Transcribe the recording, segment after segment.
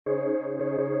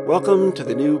Welcome to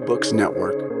the New Books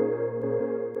Network.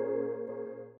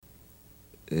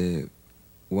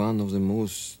 One of the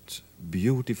most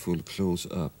beautiful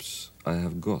close-ups I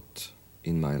have got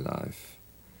in my life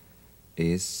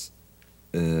is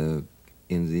in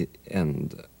the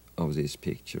end of this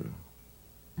picture.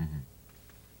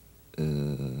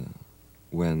 When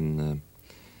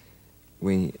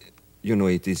you know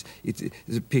it's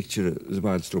the picture, the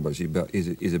Wild Strawberries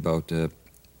is about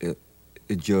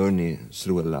a journey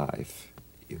through a life.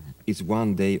 It's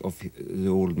one day of the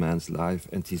old man's life,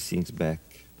 and he thinks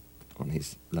back on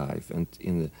his life, and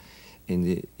in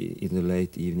the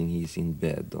late evening he's in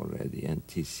bed already, and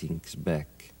he thinks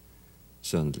back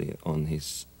suddenly on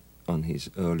his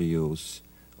early youth,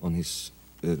 on his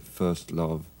first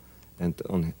love, and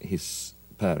on his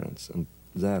parents. And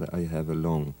there I have a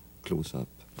long close-up.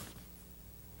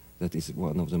 That is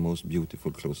one of the most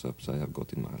beautiful close-ups I have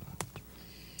got in my life.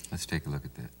 Let's take a look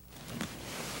at that.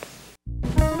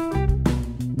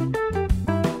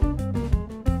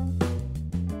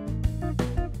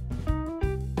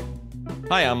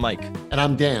 Hi, I'm Mike. And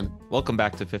I'm Dan. Welcome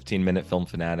back to 15-Minute Film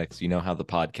Fanatics. You know how the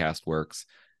podcast works.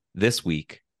 This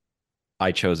week,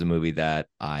 I chose a movie that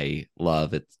I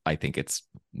love. I think it's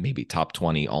maybe top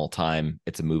 20 all time.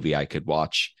 It's a movie I could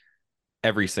watch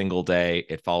every single day.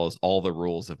 It follows all the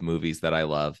rules of movies that I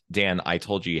love. Dan, I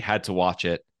told you had to watch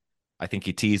it. I think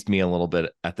you teased me a little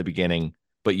bit at the beginning,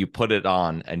 but you put it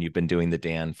on and you've been doing the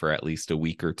Dan for at least a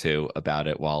week or two about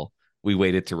it while we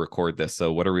waited to record this.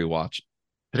 So what are we watching?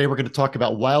 Today we're going to talk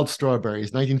about Wild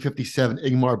Strawberries, 1957,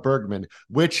 Ingmar Bergman,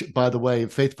 which, by the way,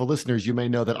 faithful listeners, you may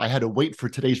know that I had to wait for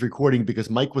today's recording because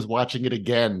Mike was watching it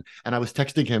again. And I was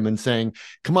texting him and saying,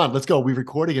 come on, let's go. We're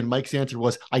recording. And Mike's answer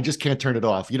was, I just can't turn it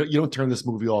off. You don't turn this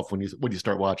movie off when you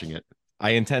start watching it.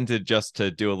 I intended just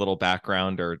to do a little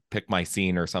background or pick my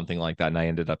scene or something like that. And I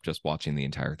ended up just watching the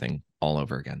entire thing all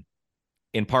over again.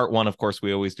 In part one, of course,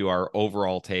 we always do our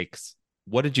overall takes.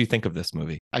 What did you think of this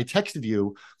movie? I texted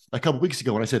you a couple weeks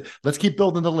ago and I said, let's keep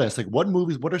building the list. Like, what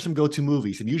are some go-to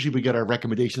movies? And usually we get our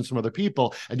recommendations from other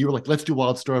people. And you were like, let's do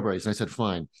Wild Strawberries. And I said,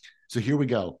 fine. So here we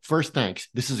go. First, thanks.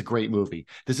 This is a great movie.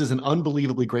 This is an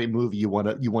unbelievably great movie. You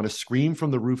want to scream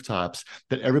from the rooftops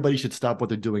that everybody should stop what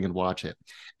they're doing and watch it.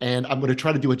 And I'm going to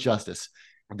try to do it justice.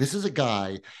 This is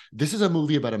a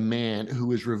movie about a man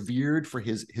who is revered for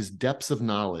his depths of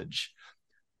knowledge,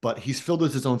 but he's filled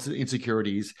with his own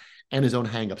insecurities and his own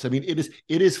hangups. I mean,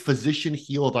 it is physician,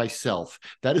 heal thyself.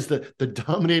 That is the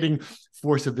dominating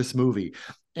force of this movie.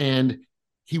 And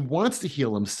he wants to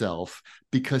heal himself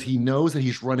because he knows that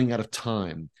he's running out of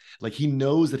time. Like, he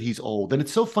knows that he's old. And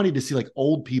it's so funny to see like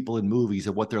old people in movies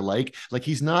and what they're like. Like,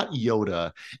 he's not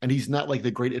Yoda and he's not like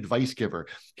the great advice giver.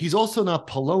 He's also not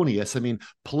Polonius. I mean,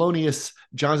 Polonius,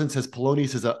 Johnson says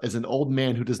Polonius is an old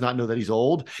man who does not know that he's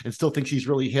old and still thinks he's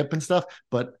really hip and stuff.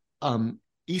 But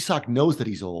Isak knows that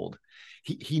he's old.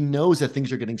 He knows that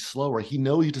things are getting slower. He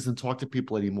knows he doesn't talk to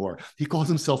people anymore. He calls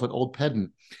himself an old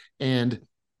pedant. And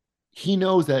he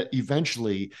knows that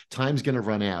eventually time's going to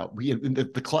run out.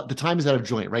 The time is out of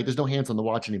joint, right? There's no hands on the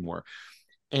watch anymore.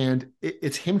 And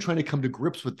it's him trying to come to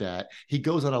grips with that. He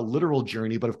goes on a literal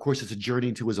journey, but of course it's a journey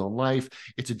into his own life.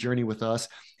 It's a journey with us.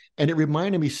 And it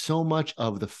reminded me so much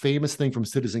of the famous thing from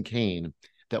Citizen Kane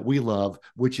that we love,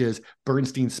 which is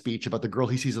Bernstein's speech about the girl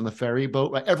he sees on the ferry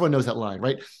boat. Right? Everyone knows that line,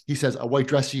 right? He says, a white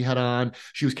dress she had on.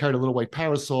 She was carrying a little white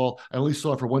parasol. I only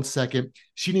saw her for 1 second.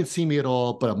 She didn't see me at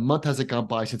all, but a month hasn't gone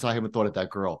by since I haven't thought of that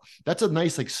girl. That's a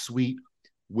nice, like, sweet,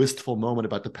 wistful moment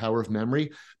about the power of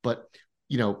memory. But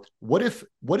what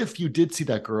if you did see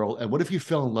that girl, and what if you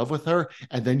fell in love with her,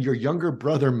 and then your younger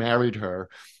brother married her,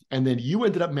 and then you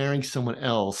ended up marrying someone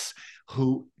else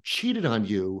who cheated on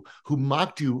you, who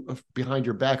mocked you behind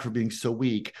your back for being so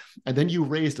weak, and then you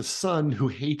raised a son who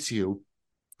hates you.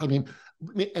 I mean,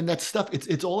 and that stuff,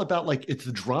 it's all about, like, it's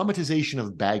the dramatization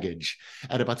of baggage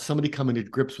and about somebody coming to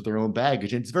grips with their own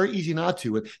baggage. And it's very easy not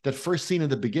to. That first scene in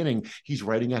the beginning, he's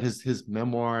writing out his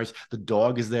memoirs. The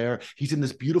dog is there. He's in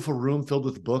this beautiful room filled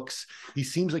with books. He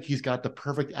seems like he's got the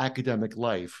perfect academic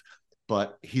life,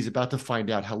 but he's about to find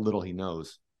out how little he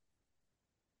knows.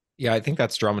 Yeah, I think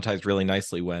that's dramatized really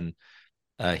nicely when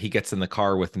he gets in the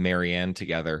car with Marianne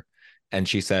together and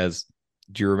she says,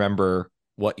 do you remember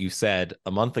what you said a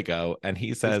month ago? And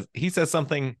he says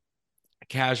something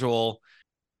casual.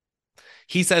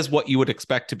 He says what you would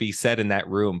expect to be said in that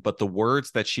room, but the words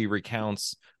that she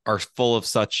recounts are full of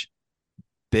such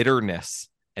bitterness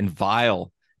and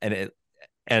vile,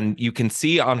 and you can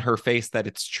see on her face that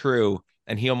it's true.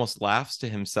 And he almost laughs to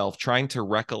himself, trying to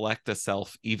recollect a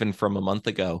self even from a month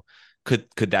ago. Could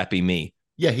that be me?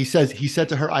 Yeah, he said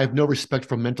to her, I have no respect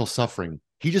for mental suffering.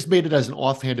 He just made it as an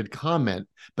offhanded comment,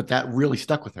 but that really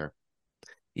stuck with her.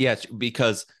 Yes,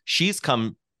 because she's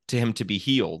come to him to be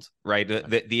healed, right?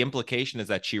 The implication is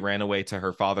that she ran away to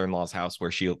her father-in-law's house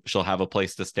where she'll have a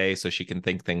place to stay so she can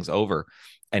think things over.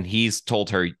 And he's told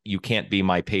her, you can't be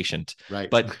my patient. Right.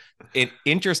 But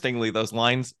interestingly, those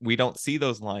lines, we don't see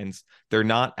those lines. They're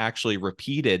not actually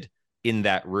repeated in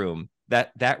that room.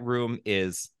 That room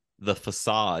is the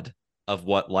facade of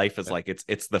what life is like.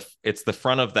 It's the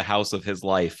front of the house of his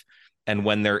life. And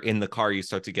when they're in the car, you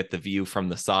start to get the view from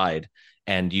the side,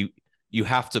 and you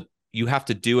have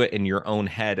to do it in your own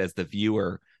head as the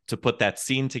viewer to put that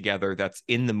scene together that's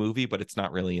in the movie, but it's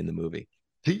not really in the movie.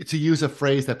 To use a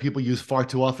phrase that people use far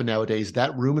too often nowadays,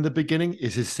 that room in the beginning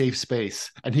is his safe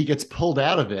space, and he gets pulled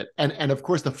out of it. And of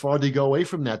course, the farther you go away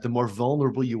from that, the more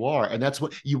vulnerable you are. And that's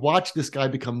what you watch this guy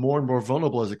become more and more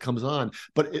vulnerable as it comes on.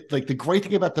 But like the great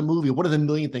thing about the movie, one of the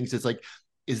million things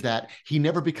is that he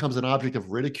never becomes an object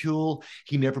of ridicule.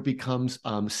 He never becomes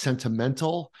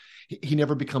sentimental. He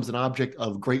never becomes an object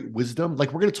of great wisdom.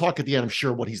 Like, we're going to talk at the end, I'm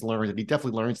sure, what he's learned, and he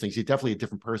definitely learns things. He's definitely a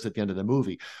different person at the end of the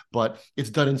movie, but it's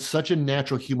done in such a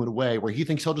natural human way where he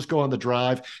thinks he'll just go on the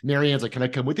drive. Marianne's like, can I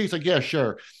come with you? He's like, yeah,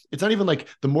 sure. It's not even like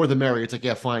the more the merrier. It's like,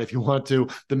 yeah, fine, if you want to.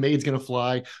 The maid's going to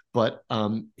fly, but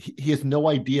he has no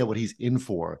idea what he's in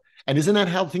for. And isn't that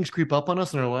how things creep up on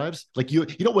us in our lives? Like, you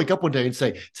don't wake up one day and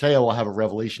say, today I will have a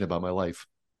revelation about my life.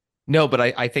 No, but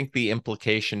I think the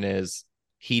implication is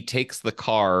he takes the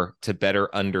car to better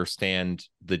understand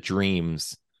the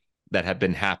dreams that have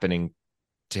been happening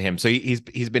to him. So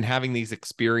he's been having these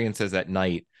experiences at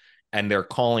night, and they're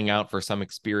calling out for some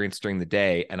experience during the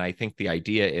day. And I think the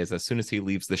idea is, as soon as he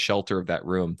leaves the shelter of that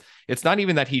room, it's not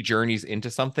even that he journeys into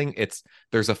something.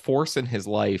 There's a force in his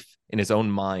life, in his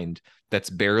own mind, that's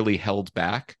barely held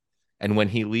back. And when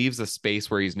he leaves a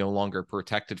space where he's no longer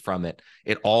protected from it,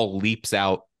 it all leaps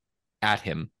out at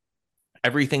him.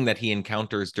 Everything that he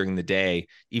encounters during the day,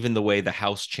 even the way the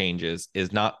house changes,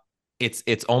 is not,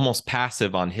 it's almost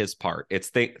passive on his part. It's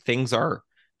things are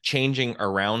changing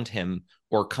around him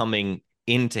or coming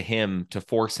into him to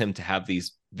force him to have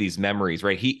these memories,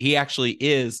 right? He actually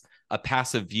is a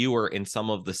passive viewer in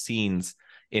some of the scenes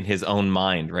in his own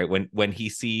mind, right? When he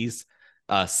sees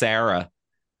Sarah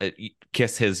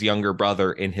kiss his younger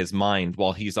brother in his mind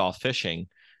while he's off fishing,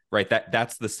 right?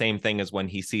 That's the same thing as when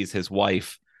he sees his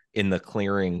wife in the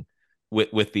clearing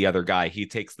with the other guy. He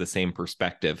takes the same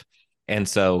perspective. And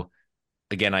so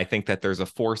again, I think that there's a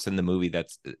force in the movie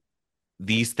that's,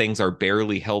 these things are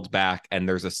barely held back, and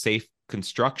there's a safe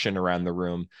construction around the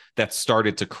room that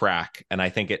started to crack. And I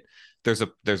think there's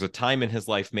a time in his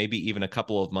life, maybe even a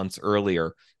couple of months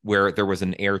earlier, where there was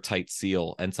an airtight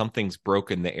seal, and something's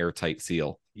broken the airtight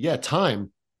seal. Yeah,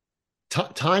 time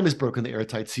has broken the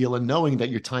airtight seal, and knowing that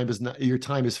your time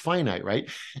is finite, right?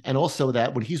 And also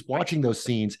that when he's watching those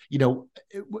scenes,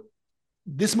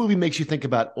 this movie makes you think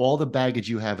about all the baggage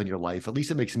you have in your life. At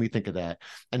least it makes me think of that,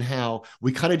 and how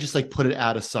we kind of just like put it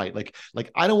out of sight. Like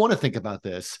I don't want to think about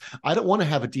this. I don't want to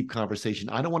have a deep conversation.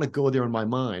 I don't want to go there in my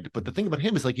mind. But the thing about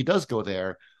him is, like, he does go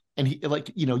there, and he,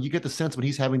 like, you get the sense when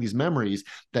he's having these memories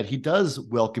that he does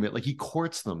welcome it. Like, he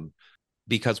courts them.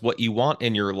 Because what you want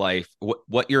in your life,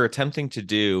 what you're attempting to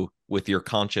do with your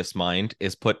conscious mind,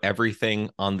 is put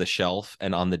everything on the shelf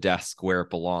and on the desk where it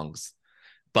belongs.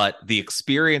 But the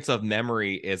experience of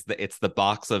memory is that it's the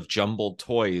box of jumbled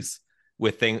toys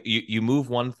with things. You move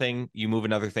one thing, you move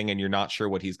another thing, and you're not sure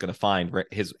what he's going to find. Right?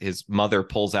 His mother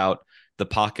pulls out the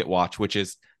pocket watch, which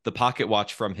is the pocket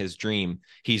watch from his dream.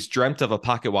 He's dreamt of a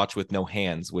pocket watch with no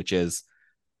hands, which is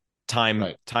time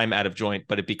out of joint,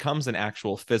 but it becomes an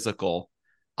actual physical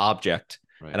object.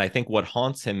 Right. And I think what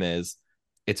haunts him is,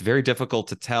 it's very difficult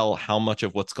to tell how much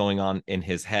of what's going on in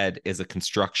his head is a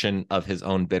construction of his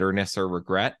own bitterness or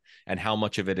regret, and how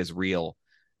much of it is real.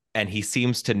 And he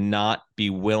seems to not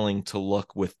be willing to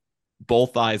look with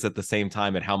both eyes at the same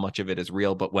time at how much of it is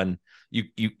real. But when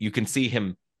you can see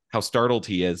him, how startled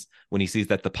he is when he sees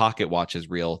that the pocket watch is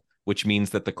real, which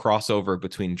means that the crossover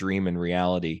between dream and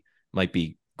reality might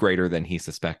be greater than he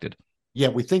suspected. Yeah,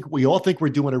 we all think we're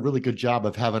doing a really good job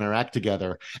of having our act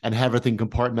together and have everything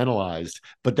compartmentalized.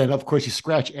 But then, of course, you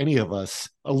scratch any of us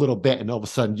a little bit, and all of a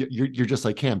sudden you're just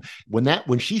like him.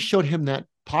 When she showed him that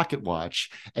pocket watch,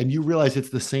 and you realize it's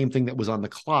the same thing that was on the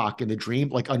clock in the dream,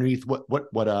 like underneath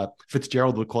what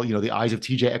Fitzgerald would call, the eyes of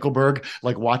T.J. Eckleburg,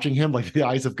 like watching him, like the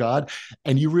eyes of God,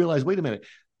 and you realize, wait a minute.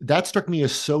 That struck me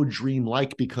as so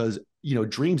dreamlike, because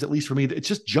dreams, at least for me, it's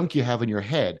just junk you have in your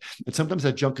head, and sometimes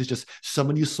that junk is just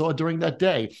someone you saw during that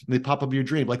day, and they pop up in your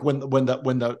dream. Like when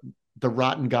the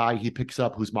rotten guy he picks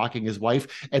up who's mocking his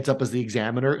wife ends up as the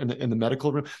examiner in the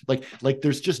medical room. Like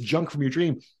there's just junk from your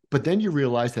dream. But then you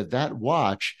realize that that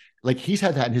watch, like he's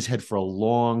had that in his head for a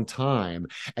long time.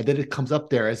 And then it comes up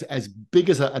there as big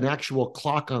as an actual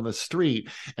clock on the street.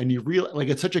 And you realize, like,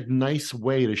 it's such a nice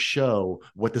way to show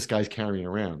what this guy's carrying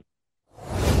around.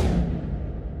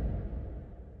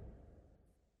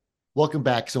 Welcome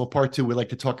back. So in part two, we like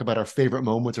to talk about our favorite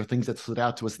moments or things that stood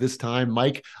out to us this time.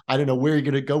 Mike, I don't know where you're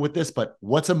going to go with this, but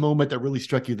what's a moment that really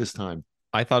struck you this time?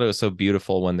 I thought it was so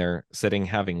beautiful when they're sitting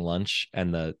having lunch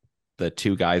and the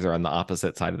two guys are on the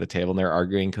opposite side of the table and they're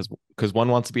arguing because one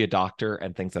wants to be a doctor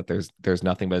and thinks that there's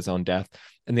nothing but his own death,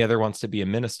 and the other wants to be a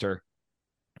minister.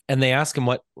 And they ask him,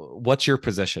 what's your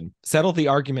position? Settle the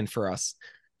argument for us.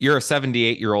 You're a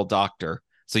 78-year-old doctor.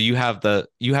 So you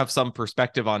have some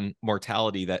perspective on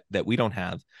mortality that we don't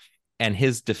have. And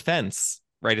his defense,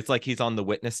 right? It's like he's on the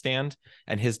witness stand,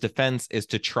 and his defense is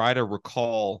to try to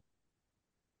recall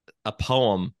a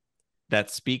poem that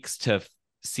speaks to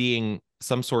seeing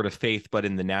some sort of faith, but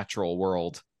in the natural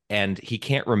world. And he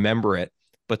can't remember it,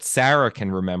 but Sarah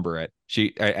can remember it.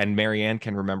 And Marianne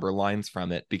can remember lines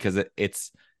from it because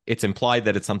it's implied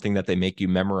that it's something that they make you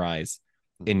memorize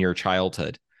in your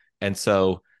childhood. And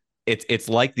so it's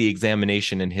like the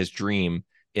examination in his dream,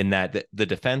 in that the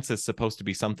defense is supposed to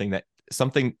be something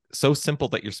so simple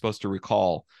that you're supposed to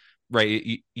recall,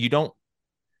 right? You don't,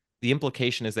 the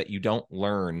implication is that you don't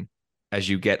learn as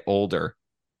you get older,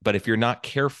 but if you're not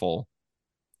careful,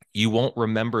 you won't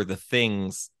remember the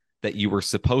things that you were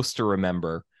supposed to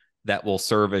remember that will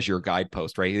serve as your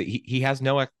guidepost, right? He has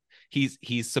no,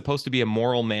 he's supposed to be a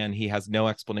moral man. He has no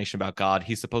explanation about God.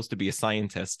 He's supposed to be a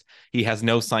scientist. He has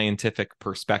no scientific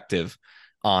perspective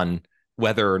on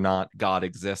whether or not God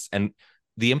exists. And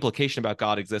the implication about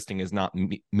God existing is not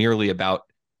merely about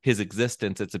his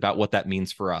existence. It's about what that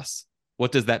means for us.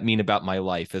 What does that mean about my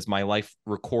life? Is my life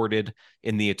recorded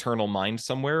in the eternal mind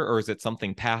somewhere, or is it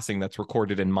something passing that's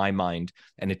recorded in my mind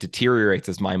and it deteriorates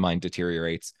as my mind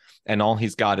deteriorates? And all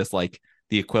he's got is like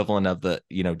the equivalent of the,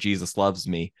 Jesus loves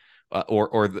me,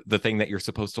 or the thing that you're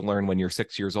supposed to learn when you're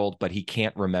 6 years old, but he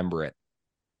can't remember it.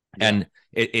 Yeah. And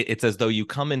it's as though you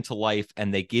come into life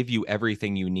and they give you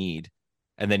everything you need.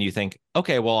 And then you think,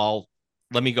 okay, well,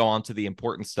 let me go on to the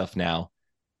important stuff now.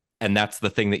 And that's the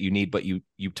thing that you need, but you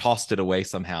tossed it away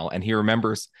somehow. And he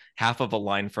remembers half of a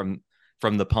line from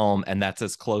the poem, and that's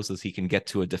as close as he can get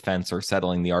to a defense or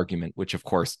settling the argument, which of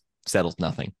course settles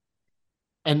nothing.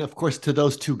 And of course, to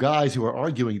those two guys who are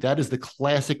arguing, that is the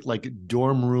classic like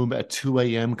dorm room at 2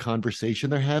 a.m.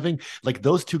 conversation they're having. Like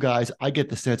those two guys, I get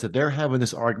the sense that they're having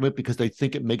this argument because they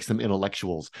think it makes them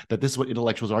intellectuals, that this is what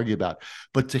intellectuals argue about.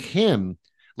 But to him,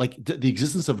 like the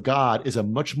existence of God is a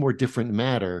much more different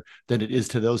matter than it is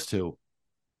to those two.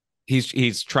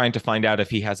 He's trying to find out if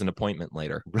he has an appointment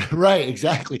later. Right,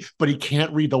 exactly. But he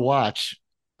can't read the watch.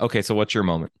 Okay, so what's your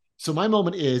moment? So my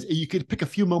moment is, you could pick a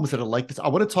few moments that are like this. I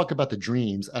want to talk about the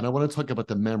dreams and I want to talk about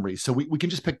the memories. So we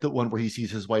can just pick the one where he sees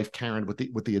his wife Karen with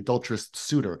the adulterous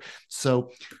suitor.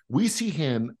 So we see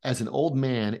him as an old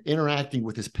man interacting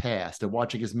with his past and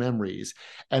watching his memories.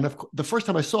 And the first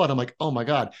time I saw it, I'm like, oh my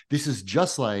God, this is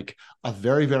just like a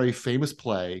very, very famous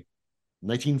play.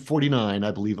 1949,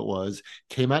 I believe it was,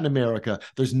 came out in America.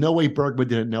 There's no way Bergman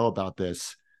didn't know about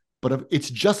this. But it's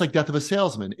just like Death of a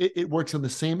Salesman. It works in the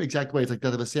same exact way. It's like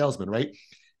Death of a Salesman, right?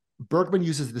 Bergman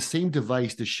uses the same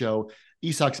device to show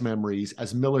Isak's memories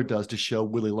as Miller does to show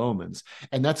Willy Loman's.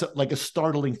 And that's like a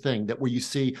startling thing, that where you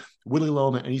see Willy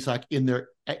Loman and Isak in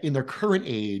their current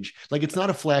age, like it's not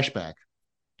a flashback.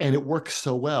 And it works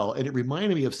so well. And it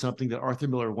reminded me of something that Arthur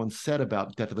Miller once said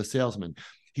about Death of a Salesman.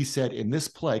 He said in this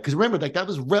play, because remember, like that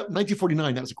was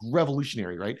 1949, that was like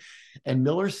revolutionary, right? And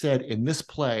Miller said, in this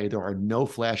play, there are no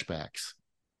flashbacks.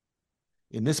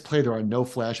 In this play, there are no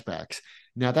flashbacks.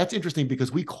 Now, that's interesting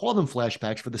because we call them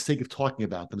flashbacks for the sake of talking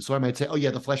about them. So I might say, oh,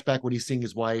 yeah, the flashback when he's seeing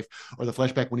his wife, or the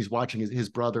flashback when he's watching his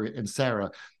brother and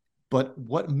Sarah. But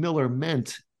what Miller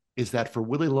meant is that for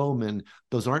Willy Loman,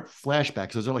 those aren't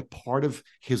flashbacks. Those are like part of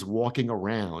his walking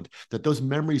around, that those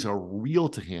memories are real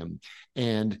to him.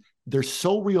 And they're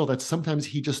so real that sometimes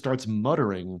he just starts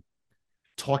muttering,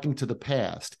 talking to the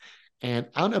past. And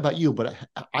I don't know about you, but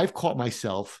I've caught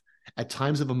myself at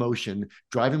times of emotion,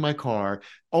 driving my car,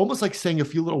 almost like saying a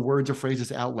few little words or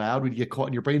phrases out loud when you get caught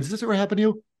in your brain. Does this ever happen to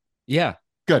you? Yeah.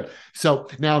 Good. So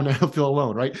now I don't feel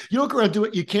alone, right? You don't go around do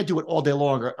it. You can't do it all day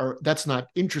long, or that's not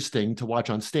interesting to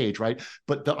watch on stage, right?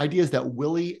 But the idea is that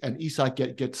Willie and Isak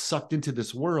get sucked into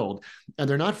this world, and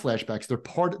they're not flashbacks. They're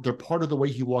part of the way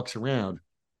he walks around.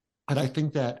 And I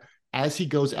think that as he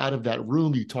goes out of that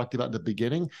room you talked about in the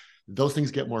beginning, those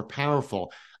things get more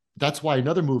powerful. That's why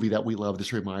another movie that we love,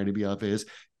 this reminded me of, is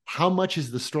how much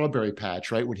is the strawberry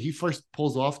patch, right? When he first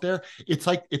pulls off there, it's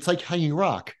like Hanging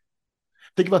Rock.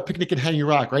 Think about Picnic at Hanging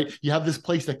Rock, right? You have this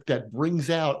place that brings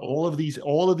out all of these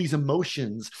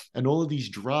emotions and all of these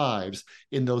drives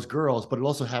in those girls, but it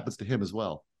also happens to him as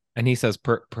well. And he says,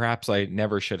 perhaps I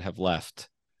never should have left.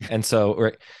 And so,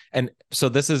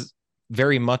 this is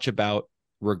very much about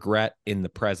regret in the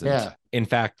present. Yeah. In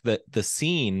fact, the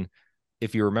scene,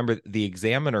 if you remember, the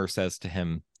examiner says to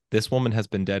him, this woman has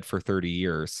been dead for 30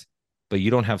 years, but you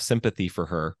don't have sympathy for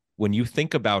her. When you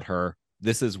think about her,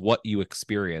 this is what you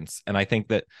experience. And I think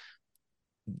that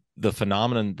the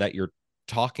phenomenon that you're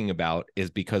talking about is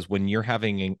because when you're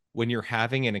having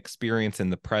an experience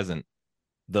in the present,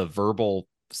 the verbal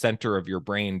center of your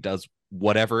brain does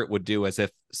whatever it would do as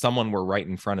if someone were right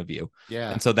in front of you.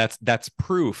 Yeah. And so that's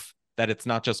proof that it's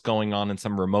not just going on in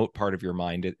some remote part of your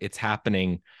mind. It's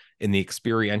happening in the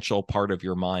experiential part of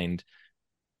your mind,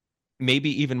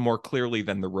 maybe even more clearly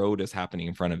than the road is happening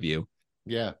in front of you.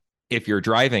 Yeah. If you're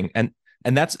driving.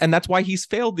 And that's why he's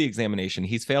failed the examination.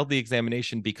 He's failed the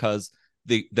examination because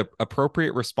the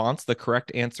appropriate response, the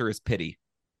correct answer is pity.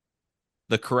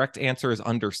 The correct answer is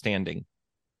understanding.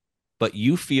 But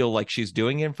you feel like she's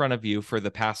doing it in front of you for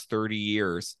the past 30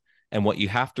 years. And what you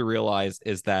have to realize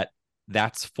is that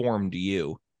that's formed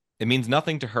you. It means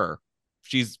nothing to her.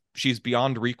 She's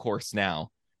beyond recourse now,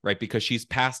 right? Because she's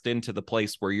passed into the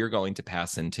place where you're going to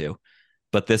pass into.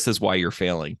 But this is why you're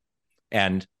failing.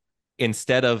 And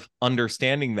instead of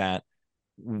understanding that,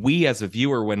 we as a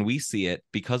viewer, when we see it,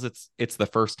 because it's the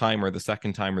first time or the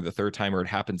second time or the third time, or it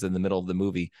happens in the middle of the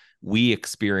movie, we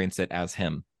experience it as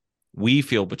him. We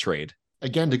feel betrayed.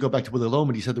 Again, to go back to Willy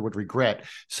Loman, he said the word regret.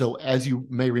 So as you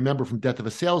may remember from Death of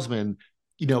a Salesman,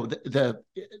 you know, the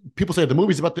people say the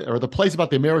movie's about the play's about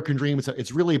the American dream.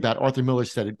 It's really about, Arthur Miller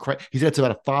said it. He said it's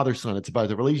about a father-son. It's about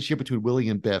the relationship between Willie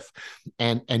and Biff.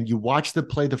 And you watch the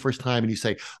play the first time and you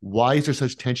say, why is there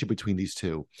such tension between these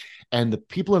two? And the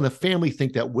people in the family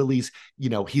think that Willie's, you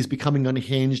know, he's becoming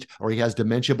unhinged or he has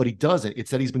dementia, but he doesn't. It's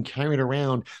that he's been carrying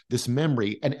around this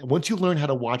memory. And once you learn how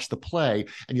to watch the play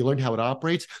and you learn how it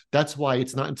operates, that's why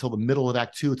it's not until the middle of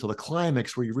Act 2, until the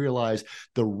climax, where you realize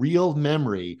the real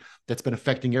memory that's been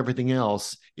affecting everything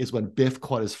else is when Biff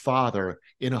caught his father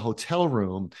in a hotel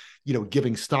room, you know,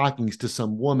 giving stockings to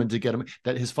some woman to get him,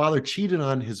 that his father cheated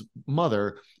on his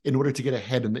mother in order to get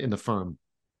ahead in the firm.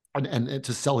 And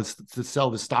to sell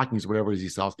the stockings, whatever it is he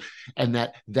sells, and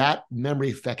that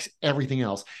memory affects everything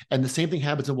else. And the same thing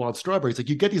happens in Wild Strawberries. Like,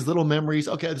 you get these little memories.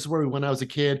 Okay, this is where we went when I was a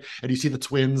kid, and you see the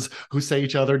twins who say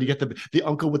each other, and you get the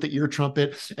uncle with the ear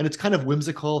trumpet, and it's kind of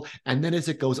whimsical. And then as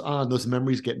it goes on, those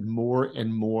memories get more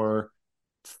and more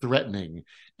threatening,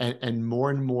 and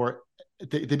more.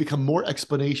 They become more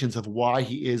explanations of why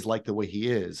he is like the way he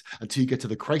is, until you get to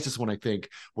the crisis one, I think,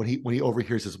 when he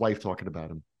overhears his wife talking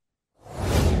about him.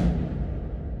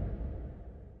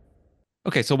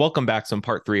 Okay, so welcome back. So in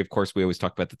part 3, of course, we always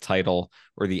talk about the title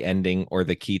or the ending or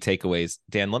the key takeaways.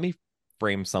 Dan, let me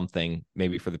frame something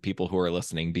maybe for the people who are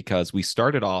listening, because we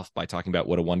started off by talking about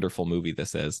what a wonderful movie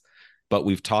this is, but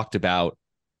we've talked about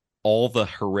all the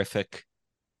horrific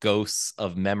ghosts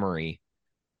of memory.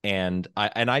 And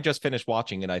I just finished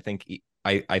watching it. I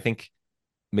think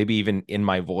maybe even in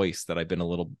my voice that I've been a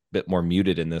little bit more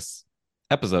muted in this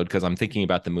episode because I'm thinking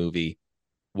about the movie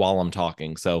while I'm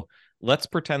talking. So let's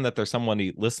pretend that there's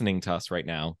somebody listening to us right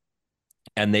now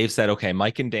and they've said, okay,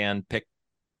 Mike and Dan pick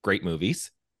great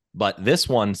movies, but this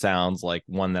one sounds like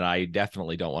one that I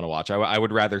definitely don't want to watch. I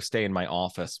would rather stay in my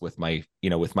office with my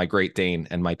Great Dane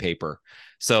and my paper.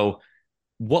 So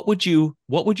what would you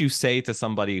say to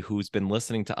somebody who's been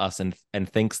listening to us and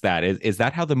thinks that is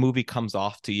that how the movie comes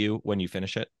off to you when you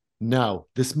finish it? No,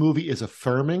 this movie is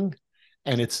affirming,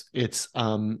 and it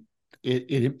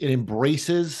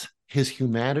embraces his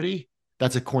humanity.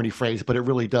 That's a corny phrase, but it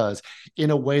really does, in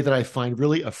a way that I find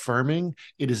really affirming.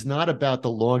 It is not about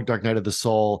the long, dark night of the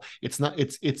soul. It's not,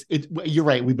 you're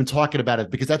right. We've been talking about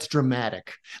it because that's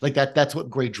dramatic. Like that's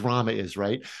what great drama is,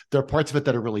 right? There are parts of it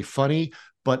that are really funny,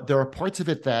 but there are parts of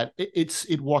it that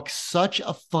it walks such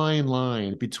a fine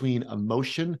line between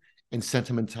emotion and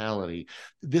sentimentality.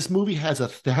 This movie has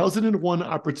 1,001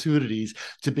 opportunities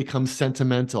to become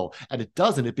sentimental, and it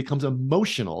doesn't. It becomes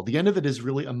emotional. The end of it is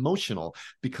really emotional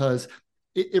because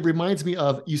it reminds me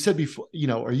of, you said before,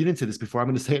 or you didn't say this before, I'm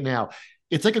going to say it now.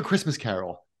 It's like a Christmas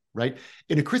Carol, right?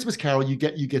 In a Christmas Carol, you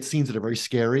get scenes that are very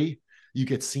scary. You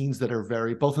get scenes that are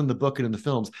very, both in the book and in the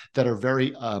films, that are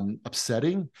very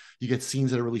upsetting. You get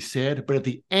scenes that are really sad, but at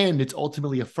the end, it's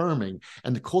ultimately affirming.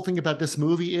 And the cool thing about this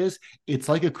movie is it's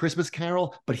like a Christmas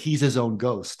Carol, but he's his own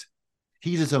ghost.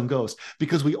 He's his own ghost,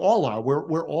 because we all are.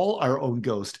 We're all our own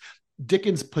ghost.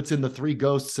 Dickens puts in the 3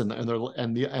 ghosts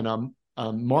and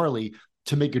Marley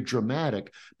to make it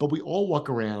dramatic, but we all walk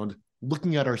around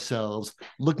looking at ourselves,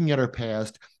 looking at our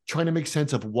past, trying to make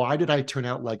sense of why did I turn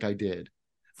out like I did?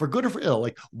 For good or for ill,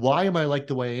 like, why am I like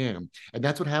the way I am? And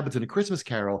that's what happens in A Christmas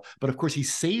Carol. But of course,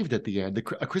 he's saved at the end.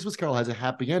 A Christmas Carol has a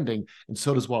happy ending, and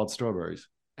so does Wild Strawberries.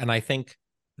 And I think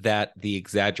that the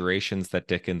exaggerations that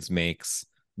Dickens makes,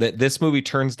 that this movie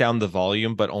turns down the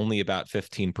volume, but only about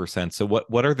 15%. So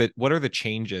what are the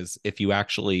changes if you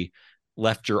actually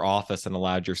left your office and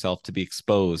allowed yourself to be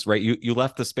exposed, right? You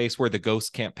left the space where the ghosts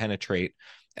can't penetrate.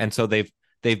 And so they've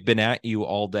been at you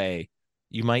all day.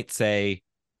 You might say,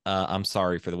 I'm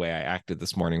sorry for the way I acted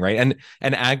this morning, right?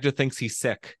 And Agda thinks he's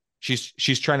sick.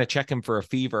 She's trying to check him for a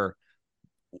fever.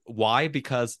 Why?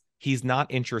 Because he's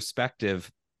not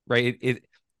introspective, right?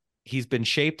 He's been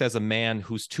shaped as a man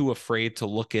who's too afraid to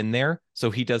look in there.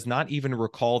 So he does not even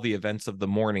recall the events of the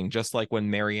morning. Just like when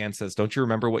Marianne says, don't you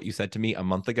remember what you said to me a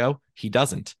month ago? He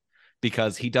doesn't,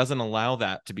 because he doesn't allow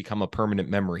that to become a permanent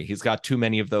memory. He's got too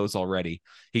many of those already.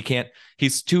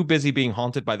 He's too busy being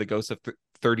haunted by the ghosts of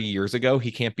 30 years ago.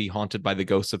 He can't be haunted by the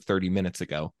ghosts of 30 minutes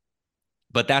ago.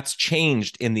 But that's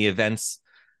changed in the events.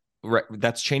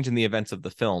 That's changing the events of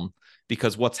the film,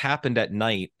 because what's happened at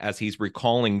night as he's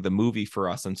recalling the movie for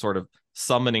us and sort of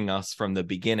summoning us from the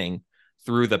beginning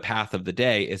through the path of the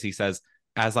day is he says,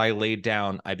 as I laid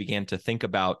down, I began to think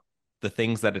about the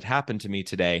things that had happened to me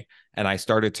today. And I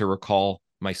started to recall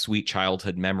my sweet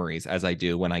childhood memories, as I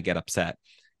do when I get upset.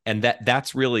 And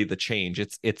that's really the change.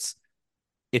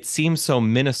 It seems so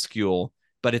minuscule,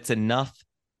 but it's enough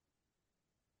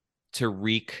to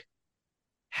wreak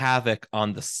havoc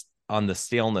on the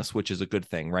staleness, which is a good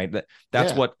thing, right?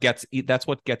 That's what gets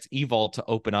Evald to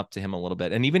open up to him a little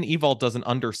bit. And even Evald doesn't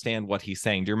understand what he's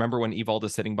saying. Do you remember when Evald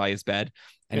is sitting by his bed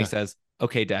and he says,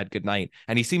 okay, Dad, good night.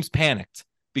 And he seems panicked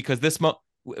because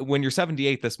when you're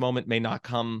 78, this moment may not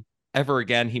come ever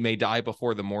again. He may die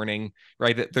before the morning,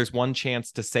 right? There's one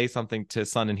chance to say something to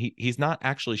his son, and he's not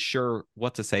actually sure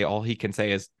what to say. All he can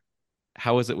say is,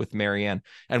 how is it with Marianne?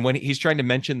 And when he's trying to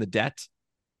mention the debt,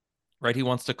 right, he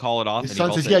wants to call it off. His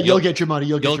son says, yeah, you'll get your money.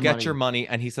 You'll get your money.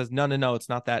 And he says, no, it's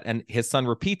not that. And his son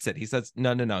repeats it. He says,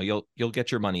 no, you'll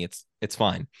get your money. It's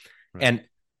fine. Right. And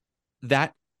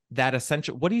that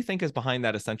essential, what do you think is behind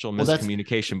that essential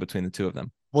miscommunication between the two of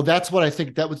them? Well, that's what I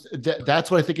think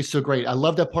that's what I think is so great. I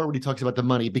love that part when he talks about the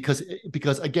money, because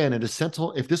again, in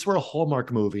essential, if this were a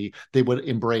Hallmark movie, they would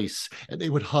embrace and they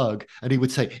would hug, and he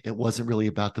would say, it wasn't really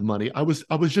about the money. I was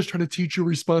just trying to teach you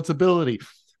responsibility.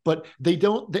 But they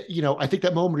don't, I think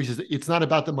that moment he says, it's not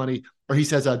about the money, or he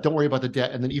says, don't worry about the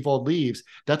debt. And then Evald leaves.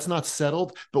 That's not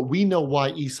settled, but we know why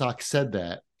Isak said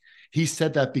that. He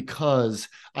said that because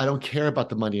I don't care about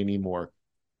the money anymore.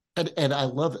 And I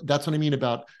love, that's what I mean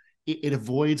about it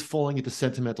avoids falling into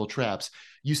sentimental traps.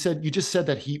 You just said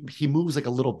that he moves like a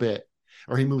little bit,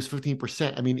 or he moves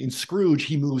 15%. I mean, in Scrooge,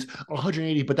 he moves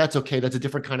 180, but that's okay. That's a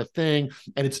different kind of thing.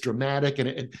 And it's dramatic.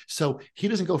 And so he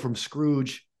doesn't go from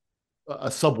Scrooge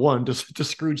a sub 1 to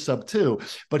Scrooge sub 2,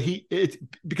 but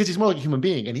because he's more like a human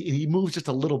being, and he moves just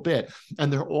a little bit.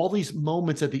 And there are all these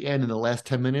moments at the end in the last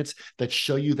 10 minutes that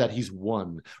show you that he's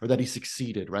won, or that he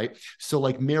succeeded, right? So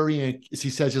like Marianne, as he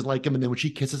says, is like him, and then when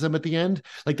she kisses him at the end,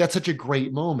 like that's such a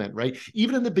great moment, right?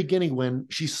 Even in the beginning when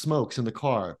she smokes in the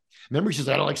car, remember she says,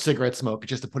 I don't like cigarette smoke,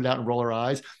 just to put it out and roll her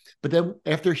eyes. But then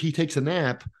after he takes a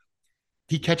nap,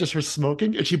 he catches her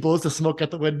smoking, and she blows the smoke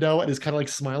out the window and is kind of like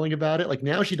smiling about it. Like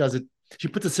now she does it. She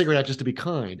puts a cigarette out just to be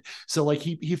kind. So like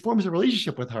he forms a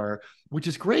relationship with her, which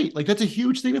is great. Like that's a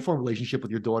huge thing to form a relationship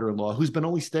with your daughter-in-law, who's been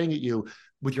only staying at you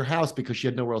with your house because she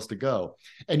had nowhere else to go.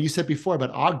 And you said before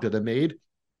about Agda, the maid.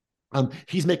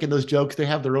 He's making those jokes. They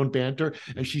have their own banter.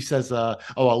 And she says,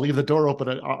 I'll leave the door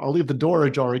open. I'll leave the door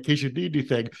ajar in case you need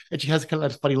anything. And she has kind of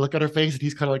that funny look on her face. And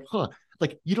he's kind of like, huh.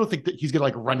 Like, you don't think that he's going to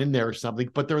like run in there or something.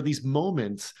 But there are these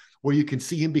moments where you can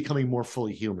see him becoming more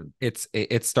fully human.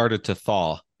 It started to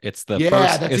thaw. It's the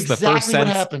first what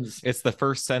happens. It's the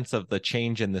first sense of the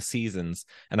change in the seasons.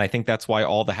 And I think that's why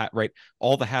all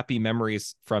the happy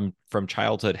memories from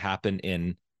childhood happen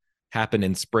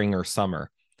in spring or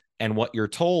summer. And what you're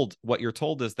told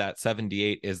is that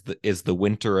 78 is the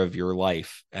winter of your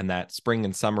life, and that spring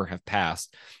and summer have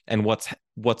passed. And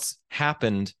what's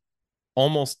happened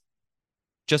almost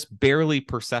just barely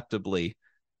perceptibly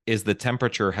is the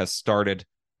temperature has started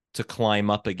to climb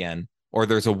up again, or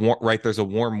there's a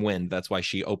warm wind. That's why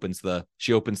she opens the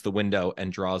window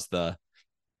and draws the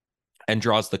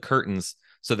curtains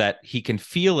so that he can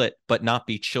feel it but not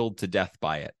be chilled to death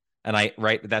by it. And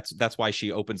that's why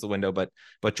she opens the window, but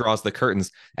draws the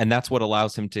curtains. And that's what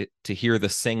allows him to hear the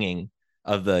singing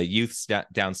of the youths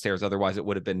downstairs. Otherwise it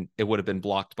would have been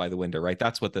blocked by the window, right?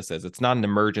 That's what this is. It's not an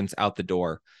emergence out the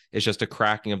door. It's just a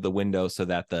cracking of the window so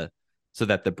that the so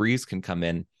that the breeze can come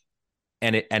in,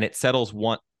 and it settles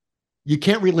one. You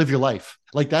can't relive your life.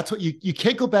 Like that's what you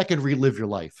can't go back and relive your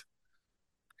life.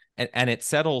 And it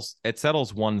settles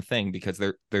one thing, because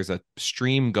there's a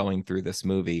stream going through this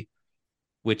movie,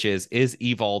 which is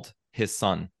Evald his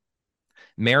son?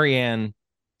 Marianne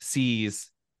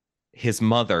sees his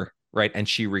mother, right? And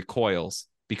she recoils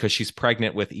because she's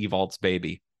pregnant with Evald's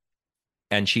baby.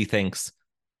 And she thinks,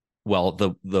 well,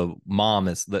 the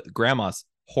grandma's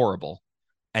horrible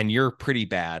and you're pretty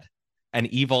bad. And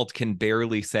Evald can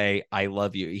barely say, I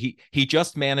love you. He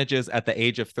just manages at the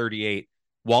age of 38,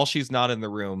 while she's not in the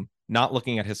room, not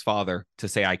looking at his father, to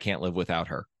say, I can't live without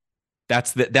her.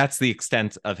 That's the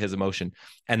extent of his emotion.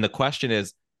 And the question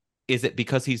is it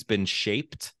because he's been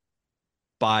shaped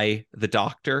by the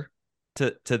doctor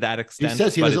to that extent? He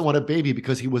says he doesn't want a baby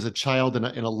because he was a child in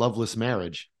a loveless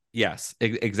marriage. Yes,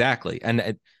 exactly.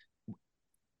 And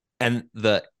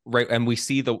we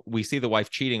see the wife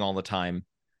cheating all the time,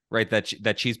 right?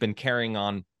 That she's been carrying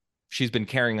on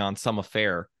some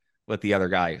affair with the other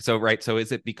guy. So right. So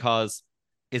is it because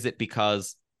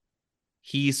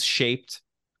he's shaped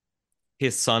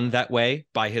his son that way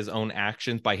by his own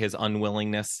actions, by his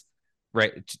unwillingness,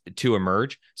 right, to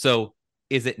emerge? So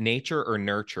is it nature or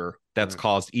nurture that's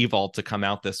caused Evald to come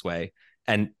out this way?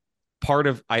 And part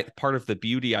of the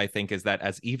beauty, I think, is that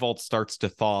as Evald starts to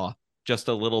thaw just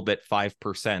a little bit,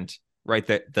 5%, right,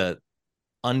 that the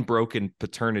unbroken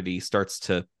paternity starts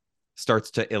to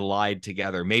elide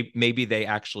together. Maybe they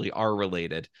actually are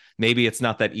related. Maybe it's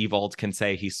not that Evald can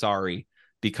say he's sorry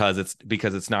because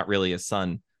it's not really his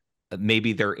son.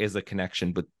 Maybe there is a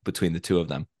connection between the two of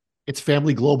them. It's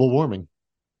family global warming.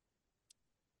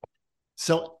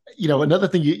 So, another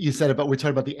thing you said about, we're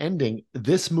talking about the ending.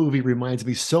 This movie reminds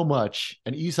me so much,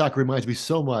 and Isak reminds me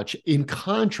so much, in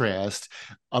contrast,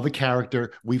 of a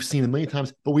character we've seen many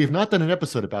times, but we have not done an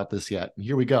episode about this yet. And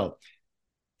here we go.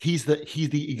 He's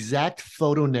the exact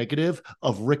photo negative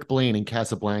of Rick Blaine in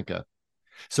Casablanca.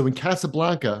 So in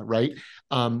Casablanca, right,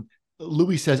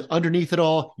 Louis says, underneath it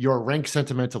all, you're a rank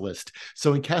sentimentalist.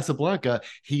 So in Casablanca,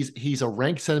 he's a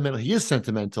rank sentimental. He is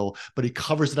sentimental, but he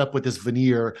covers it up with this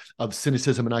veneer of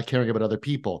cynicism and not caring about other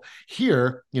people.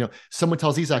 Here, someone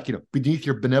tells Isak, beneath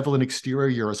your benevolent exterior,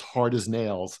 you're as hard as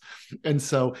nails. And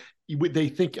so they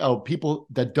think, people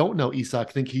that don't know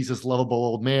Isak think he's this lovable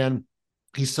old man.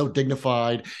 He's so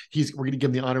dignified. We're going to give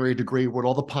him the honorary degree with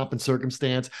all the pomp and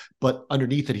circumstance, but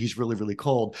underneath it, he's really, really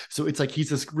cold. So it's like he's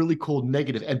this really cold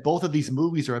negative. And both of these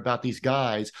movies are about these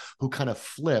guys who kind of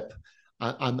flip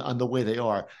on the way they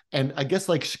are. And I guess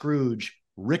like Scrooge,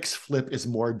 Rick's flip is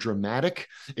more dramatic.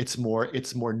 It's more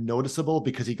noticeable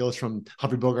because he goes from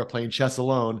Humphrey Bogart playing chess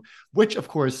alone, which of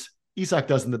course Isak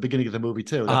does in the beginning of the movie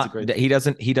too. That's a great.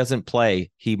 He doesn't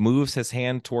play. He moves his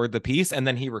hand toward the piece and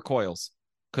then he recoils.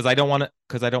 Because I don't want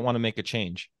to make a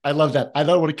change. I love that. I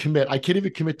don't want to commit. I can't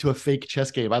even commit to a fake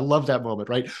chess game. I love that moment,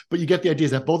 right? But you get the idea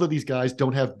is that both of these guys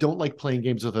don't like playing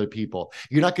games with other people.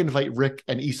 You're not going to invite Rick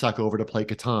and Isak over to play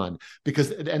Catan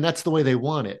and that's the way they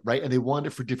want it, right? And they want it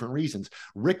for different reasons.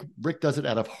 Rick does it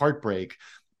out of heartbreak.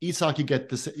 Isak, you get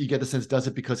the sense, does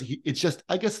it because it's just,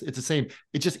 I guess it's the same.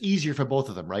 It's just easier for both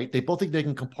of them, right? They both think they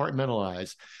can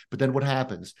compartmentalize, but then what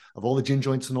happens? Of all the gin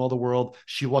joints in all the world,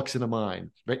 she walks into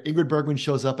mine, right? Ingrid Bergman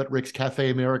shows up at Rick's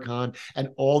Cafe American and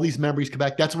all these memories come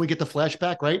back. That's when we get the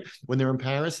flashback, right? When they're in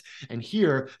Paris. And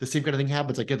here, the same kind of thing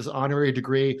happens. I get this honorary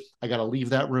degree. I got to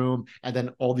leave that room. And then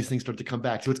all these things start to come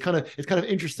back. So it's kind of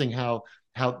interesting how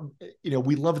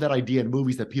we love that idea in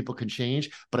movies that people can change,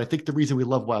 but I think the reason we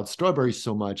love Wild Strawberries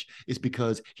so much is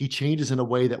because he changes in a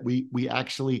way that we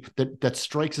actually that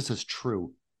strikes us as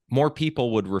true. More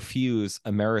people would refuse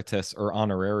emeritus or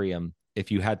honorarium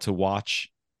if you had to watch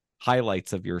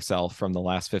highlights of yourself from the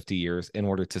last 50 years in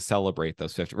order to celebrate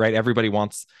those 50, right? Everybody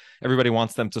wants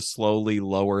them to slowly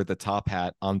lower the top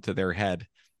hat onto their head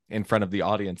in front of the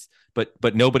audience,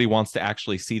 but nobody wants to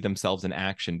actually see themselves in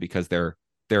action because they're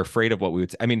afraid of what we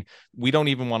would say. I mean, we don't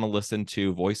even want to listen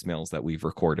to voicemails that we've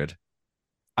recorded.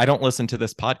 I don't listen to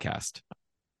this podcast.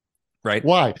 Right.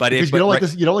 Why? Because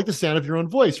you don't like the sound of your own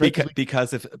voice, right? If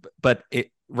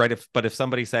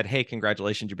somebody said, hey,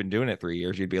 congratulations, you've been doing it 3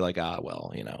 years, you'd be like,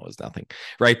 well, it was nothing.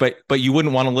 Right. But you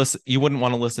wouldn't want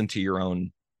to listen to your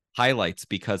own highlights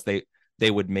because they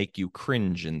would make you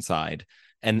cringe inside.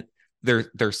 And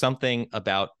there's something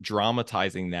about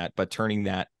dramatizing that, but turning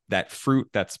that fruit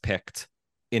that's picked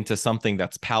into something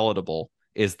that's palatable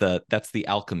that's the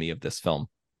alchemy of this film.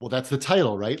 Well, that's the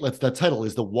title, right? That title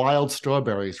is The Wild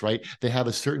Strawberries, right? They have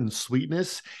a certain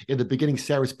sweetness. In the beginning,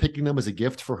 Sarah's picking them as a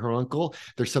gift for her uncle.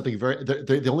 There's something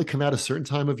they only come out a certain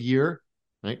time of year.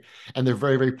 right? And they're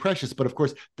very, very precious. But of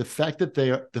course, the fact that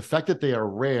they are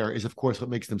rare is, of course, what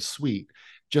makes them sweet.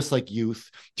 Just like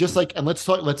youth, and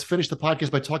let's finish the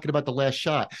podcast by talking about the last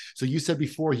shot. So you said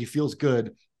before he feels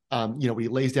good, when he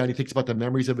lays down, he thinks about the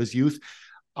memories of his youth.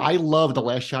 I love the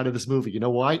last shot of this movie. You know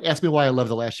why? Ask me why I love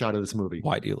the last shot of this movie.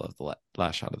 Why do you love the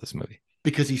last shot of this movie?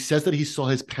 Because he says that he saw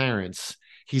his parents.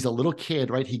 He's a little kid,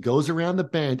 right? He goes around the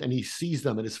bend and he sees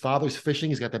them, and his father's fishing.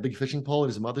 He's got that big fishing pole, and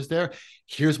his mother's there.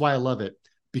 Here's why I love it.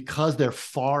 Because they're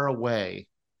far away.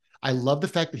 I love the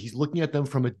fact that he's looking at them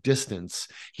from a distance.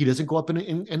 He doesn't go up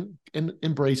and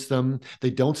embrace them.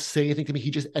 They don't say anything to me. He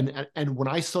just, and when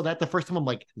I saw that the first time, I'm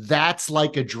like, that's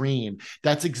like a dream.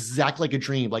 That's exactly like a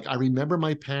dream. Like, I remember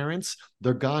my parents,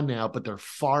 they're gone now, but they're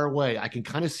far away. I can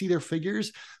kind of see their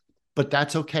figures, but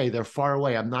that's okay. They're far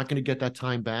away. I'm not going to get that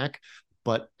time back,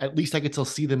 but at least I can still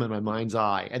see them in my mind's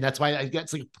eye. And that's why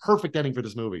it's like a perfect ending for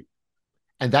this movie.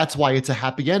 And that's why it's a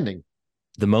happy ending.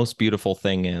 The most beautiful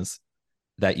thing is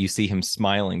that you see him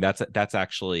smiling. That's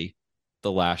actually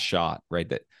the last shot, right?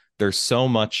 That there's so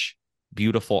much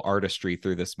beautiful artistry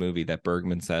through this movie that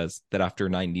Bergman says that after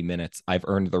 90 minutes, I've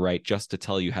earned the right just to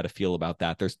tell you how to feel about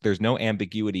that. There's no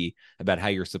ambiguity about how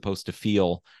you're supposed to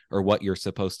feel or what you're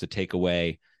supposed to take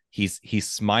away. He's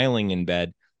smiling in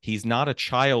bed. He's not a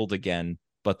child again,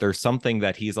 but there's something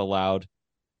that he's allowed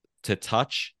to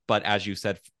touch, but as you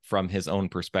said, from his own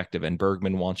perspective, and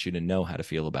Bergman wants you to know how to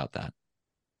feel about that.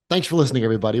 Thanks for listening,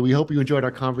 everybody. We hope you enjoyed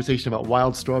our conversation about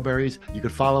Wild Strawberries. You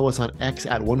could follow us on X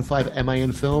at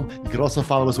 15MINFilm. You could also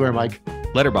follow us where, Mike?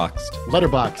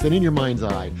 Letterboxd, and in your mind's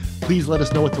eye. Please let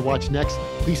us know what to watch next.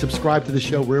 Please subscribe to the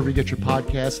show wherever you get your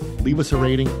podcasts. Leave us a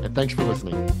rating, and thanks for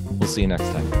listening. We'll see you next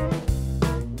time.